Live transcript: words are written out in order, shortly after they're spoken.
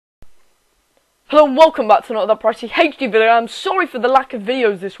Hello and welcome back to another pricey HD video. I'm sorry for the lack of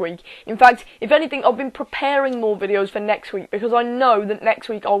videos this week. In fact, if anything, I've been preparing more videos for next week because I know that next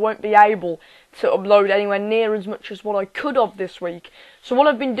week I won't be able to upload anywhere near as much as what I could have this week. So what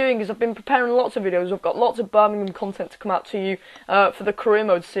I've been doing is I've been preparing lots of videos. I've got lots of Birmingham content to come out to you for the career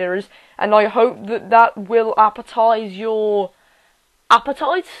mode series, and I hope that that will appetise your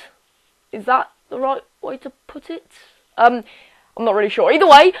appetite. Is that the right way to put it? I'm not really sure. Either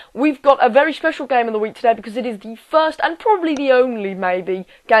way, we've got a very special game of the week today because it is the first and probably the only, maybe,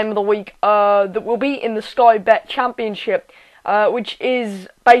 game of the week that will be in the Sky Bet Championship, which is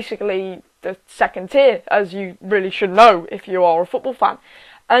basically the second tier, as you really should know if you are a football fan.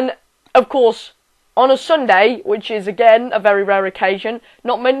 And, of course, on a Sunday, which is, again, a very rare occasion,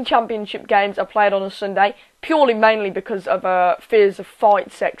 not many championship games are played on a Sunday, purely mainly because of fears of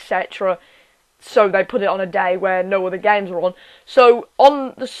fights, etc., so they put it on a day where no other games are on. So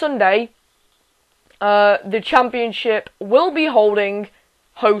on the Sunday, the championship will be holding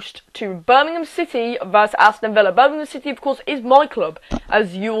host to Birmingham City versus Aston Villa. Birmingham City, of course, is my club,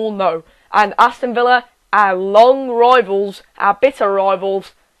 as you all know. And Aston Villa, our long rivals, our bitter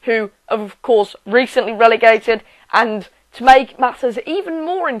rivals, who, of course, recently relegated. And to make matters even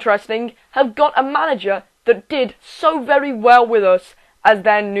more interesting, have got a manager that did so very well with us as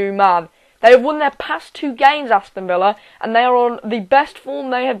their new man. They have won their past 2 games, Aston Villa, and they are on the best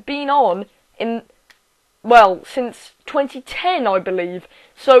form they have been on in, well, since 2010, I believe.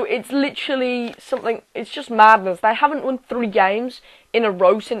 So it's literally something, it's just madness. They haven't won 3 games in a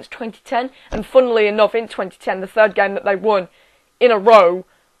row since 2010, and funnily enough, in 2010, the 3rd game that they won in a row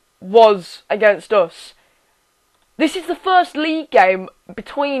was against us. This is the first league game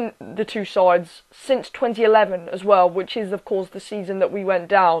between the two sides since 2011 as well, which is, of course, the season that we went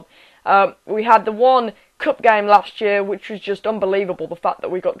down. We had the one cup game last year, which was just unbelievable. The fact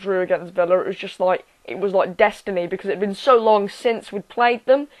that we got drew against Villa, it was like destiny, because it had been so long since we'd played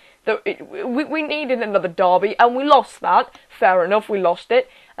them that we needed another derby, and we lost that. Fair enough, we lost it.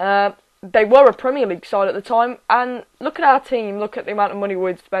 They were a Premier League side at the time, and look at our team, look at the amount of money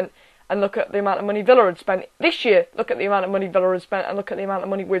we'd spent, and look at the amount of money Villa had spent. This year, look at the amount of money Villa had spent, and look at the amount of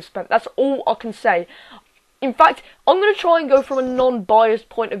money we've spent. That's all I can say. In fact, I'm going to try and go from a non-biased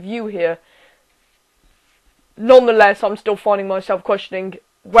point of view here. Nonetheless, I'm still finding myself questioning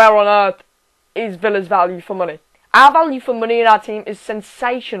where on earth is Villa's value for money. Our value for money in our team is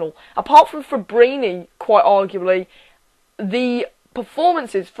sensational. Apart from Fabrini, quite arguably, the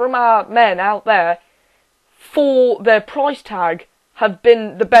performances from our men out there for their price tag have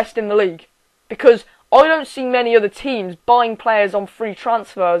been the best in the league. Because I don't see many other teams buying players on free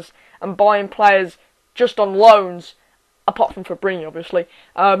transfers and buying players just on loans, apart from Fabrini, obviously,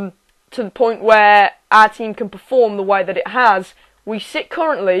 to the point where our team can perform the way that it has. We sit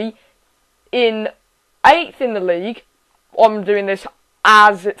currently in 8th in the league. I'm doing this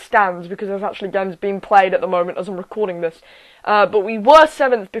as it stands because there's actually games being played at the moment as I'm recording this. But we were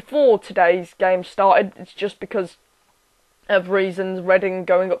 7th before today's game started. It's just because of reasons, Reading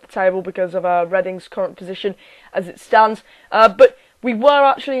going up the table because of Reading's current position as it stands. But we were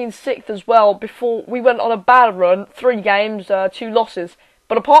actually in 6th as well before we went on a bad run, 3 games, 2 losses.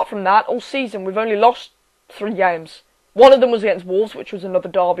 But apart from that, all season we've only lost 3 games. One of them was against Wolves, which was another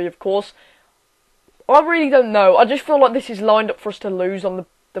derby, of course. I really don't know. I just feel like this is lined up for us to lose on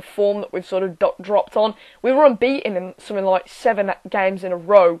the form that we've sort of dropped on. We were unbeaten in something like 7 games in a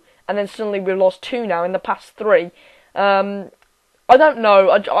row, and then suddenly we've lost 2 now in the past 3. I don't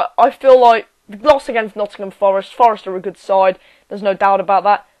know. I feel like the loss against Nottingham Forest. Forest are a good side. There's no doubt about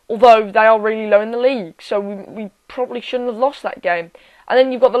that. Although they are really low in the league, so we probably shouldn't have lost that game. And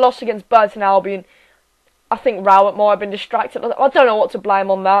then you've got the loss against Burton Albion. I think Rowett might have been distracted. I don't know what to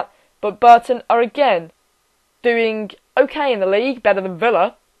blame on that. But Burton are again doing okay in the league, better than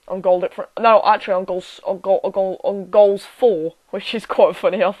Villa on goal difference. No, actually on goals for, which is quite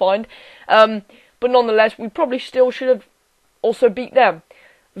funny, I find. But nonetheless, we probably still should have also beat them.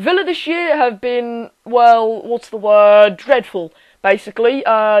 Villa this year have been, well, what's the word? Dreadful, basically.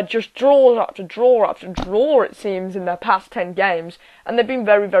 Just draw after draw after draw, it seems, in their past 10 games. And they've been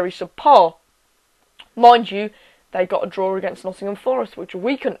very, very subpar. Mind you, they got a draw against Nottingham Forest, which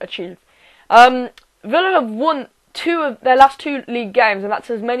we couldn't achieve. Villa have won 2 of their last 2 league games, and that's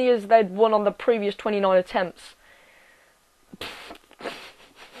as many as they'd won on the previous 29 attempts.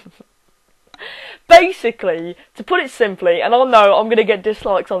 Basically, to put it simply, and I know I'm going to get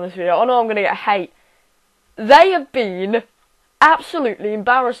dislikes on this video, I know I'm going to get hate, they have been absolutely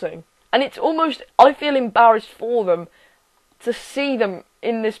embarrassing. And it's almost, I feel embarrassed for them to see them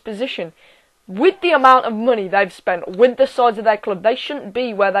in this position. With the amount of money they've spent, with the size of their club, they shouldn't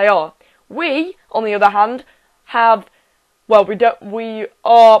be where they are. We, on the other hand, have... Well, we've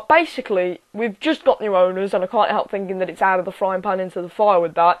just got new owners, and I can't help thinking that it's out of the frying pan into the fire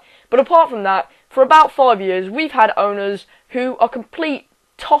with that. But apart from that, for about 5 years, we've had owners who are complete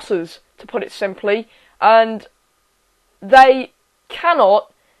tossers, to put it simply, and they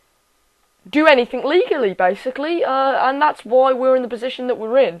cannot do anything legally, basically, and that's why we're in the position that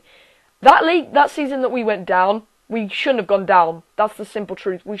we're in. That season that we went down, we shouldn't have gone down. That's the simple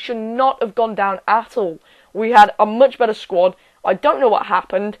truth. We should not have gone down at all. We had a much better squad. I don't know what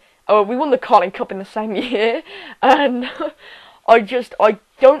happened. We won the Carling Cup in the same year, and I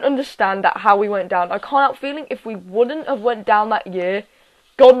don't understand how we went down. I can't help feeling if we wouldn't have went down that year,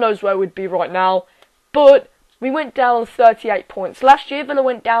 God knows where we'd be right now. But we went down on 38 points. Last year, Villa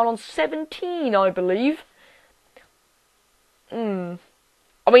went down on 17, I believe. I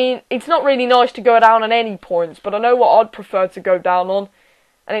mean, it's not really nice to go down on any points, but I know what I'd prefer to go down on,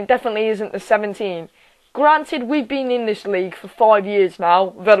 and it definitely isn't the 17. Granted, we've been in this league for 5 years now.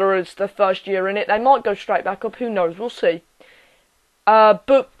 Villa is their first year in it. They might go straight back up. Who knows? We'll see.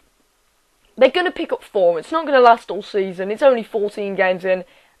 But they're going to pick up form. It's not going to last all season. It's only 14 games in.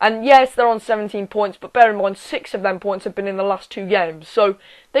 And yes, they're on 17 points, but bear in mind, 6 of them points have been in the last 2 games. So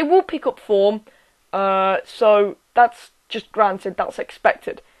they will pick up form. So that's just granted. That's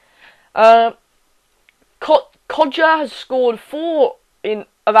expected. Kodja has scored 4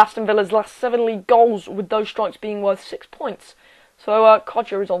 of Aston Villa's last 7 league goals, with those strikes being worth 6 points. So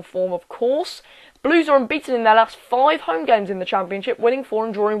Kodja is on form, of course. Blues are unbeaten in their last 5 home games in the Championship, winning 4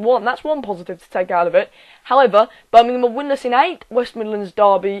 and drawing 1. That's one positive to take out of it. However, Birmingham are winless in 8 West Midlands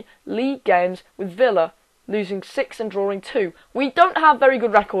derby league games, with Villa losing 6 and drawing 2. We don't have very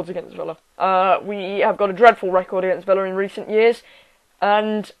good records against Villa. We have got a dreadful record against Villa in recent years,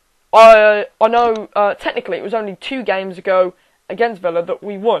 and I know technically it was only 2 games ago against Villa that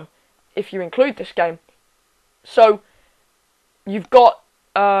we won, if you include this game. So you've got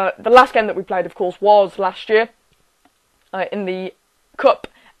the last game that we played, of course, was last year in the Cup,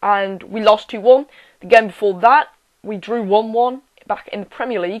 and we lost 2-1. The game before that, we drew 1-1 back in the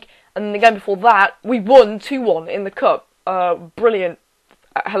Premier League, and the game before that, we won 2-1 in the Cup. Brilliant,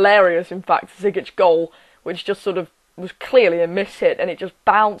 hilarious, in fact, Zigic's goal, which just sort of was clearly a miss-hit, and it just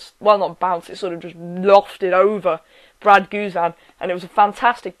bounced, well, not bounced, it sort of just lofted over Brad Guzan, and it was a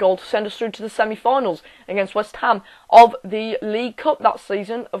fantastic goal to send us through to the semi-finals against West Ham of the League Cup that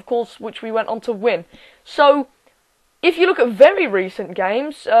season, of course, which we went on to win. So, if you look at very recent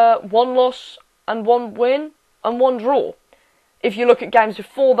games, 1 loss and 1 win and 1 draw. If you look at games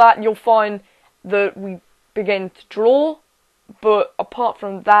before that, you'll find that we begin to draw, but apart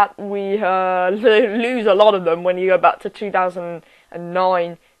from that, we lose a lot of them when you go back to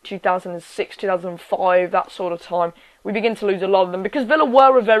 2009, 2006, 2005, that sort of time. We begin to lose a lot of them, because Villa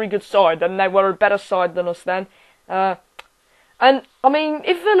were a very good side, and they were a better side than us then. And, I mean,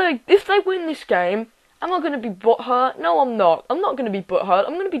 if they win this game, am I going to be butthurt? No, I'm not. I'm not going to be butthurt.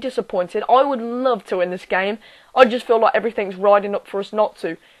 I'm going to be disappointed. I would love to win this game. I just feel like everything's riding up for us not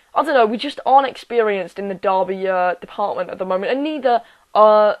to. I don't know, we just aren't experienced in the derby department at the moment, and neither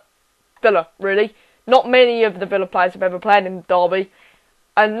are Villa, really. Not many of the Villa players have ever played in the derby,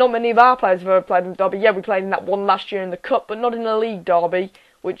 and not many of our players have ever played in the derby. Yeah, we played in that one last year in the Cup, but not in a league derby,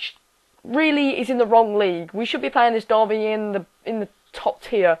 which really is in the wrong league. We should be playing this derby in the top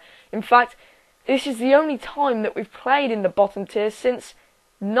tier. In fact, this is the only time that we've played in the bottom tier since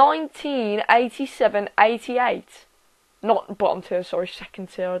 1987-88. Not bottom tier, sorry, second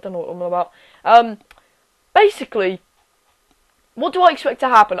tier, I don't know what I'm on about. Basically, what do I expect to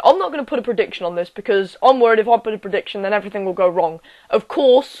happen? I'm not going to put a prediction on this, because I'm worried if I put a prediction, then everything will go wrong. Of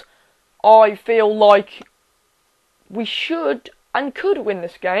course, I feel like we should and could win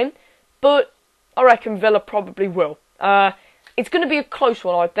this game, but I reckon Villa probably will. It's going to be a close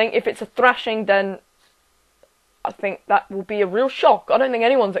one, I think. If it's a thrashing, then I think that will be a real shock. I don't think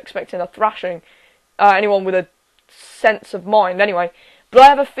anyone's expecting a thrashing. Anyone with a sense of mind, anyway. But I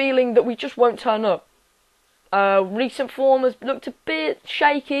have a feeling that we just won't turn up. Recent form has looked a bit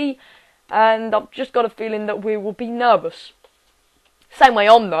shaky, and I've just got a feeling that we will be nervous. Same way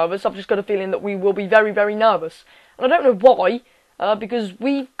I'm nervous, I've just got a feeling that we will be very, very nervous. And I don't know why, because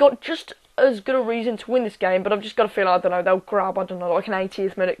we've got just as good a reason to win this game, but I've just got a feeling, I don't know, they'll grab, I don't know, like an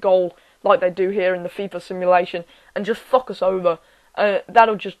 80th minute goal, like they do here in the FIFA simulation, and just fuck us over.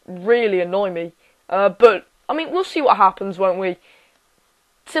 That'll just really annoy me. But I mean, we'll see what happens, won't we?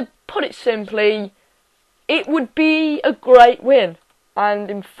 To put it simply, it would be a great win. And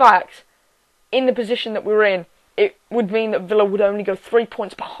in fact, in the position that we're in, it would mean that Villa would only go 3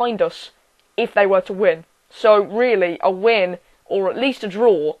 points behind us if they were to win. So really, a win, or at least a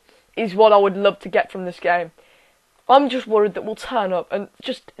draw, is what I would love to get from this game. I'm just worried that we'll turn up and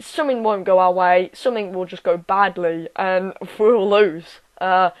just something won't go our way, something will just go badly, and we'll lose.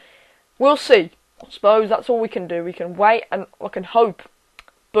 We'll see. I suppose that's all we can do. We can wait and I can hope.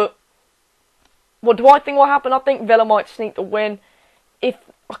 But what do I think will happen? I think Villa might sneak the win. If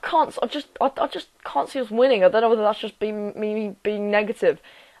I just can't see us winning. I don't know whether that's just me being negative.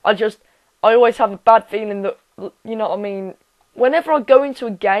 I always have a bad feeling that, you know what I mean. Whenever I go into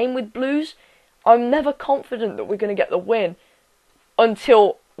a game with Blues, I'm never confident that we're going to get the win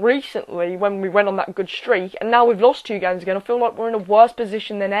until recently when we went on that good streak, and now we've lost 2 games again. I feel like we're in a worse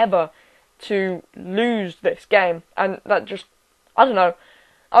position than ever to lose this game, and that just, I don't know.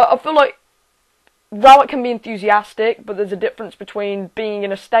 I feel like Rowett can be enthusiastic, but there's a difference between being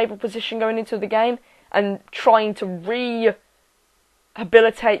in a stable position going into the game and trying to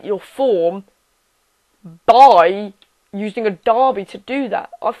rehabilitate your form by using a derby to do that.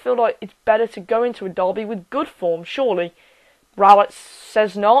 I feel like it's better to go into a derby with good form, surely. Rowett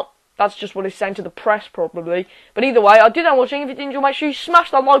says not. That's just what he's saying to the press, probably. But either way, I did that watching. If you did enjoy, make sure you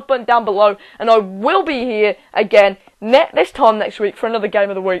smash that like button down below. And I will be here again this time next week for another game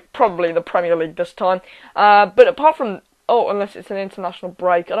of the week. Probably in the Premier League this time. But apart from... Oh, unless it's an international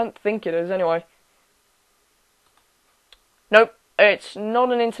break. I don't think it is, anyway. Nope, it's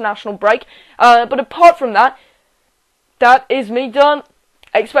not an international break. But apart from that, that is me done.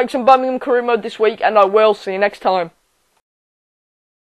 Expect some Birmingham career mode this week, and I will see you next time.